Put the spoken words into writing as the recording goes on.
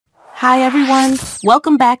Hi everyone,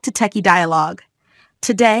 welcome back to Techie Dialogue.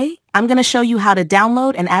 Today, I'm going to show you how to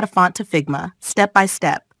download and add a font to Figma, step by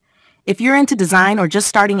step. If you're into design or just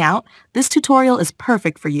starting out, this tutorial is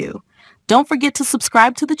perfect for you. Don't forget to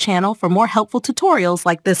subscribe to the channel for more helpful tutorials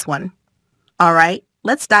like this one. Alright,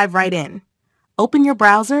 let's dive right in. Open your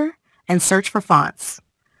browser and search for fonts.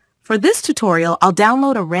 For this tutorial, I'll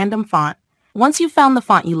download a random font. Once you've found the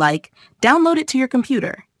font you like, download it to your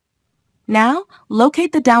computer. Now,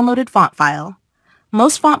 locate the downloaded font file.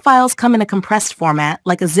 Most font files come in a compressed format,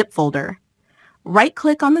 like a zip folder.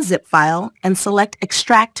 Right-click on the zip file and select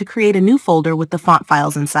Extract to create a new folder with the font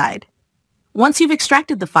files inside. Once you've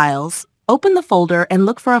extracted the files, open the folder and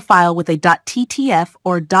look for a file with a .ttf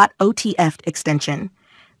or .otf extension.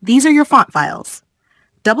 These are your font files.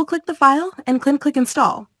 Double-click the file and click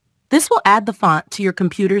Install. This will add the font to your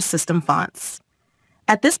computer's system fonts.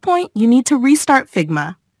 At this point, you need to restart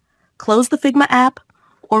Figma. Close the Figma app,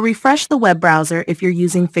 or refresh the web browser if you're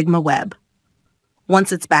using Figma Web.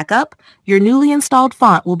 Once it's back up, your newly installed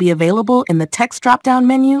font will be available in the text drop-down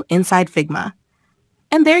menu inside Figma.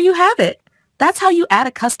 And there you have it. That's how you add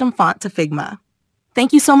a custom font to Figma.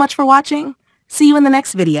 Thank you so much for watching. See you in the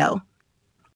next video.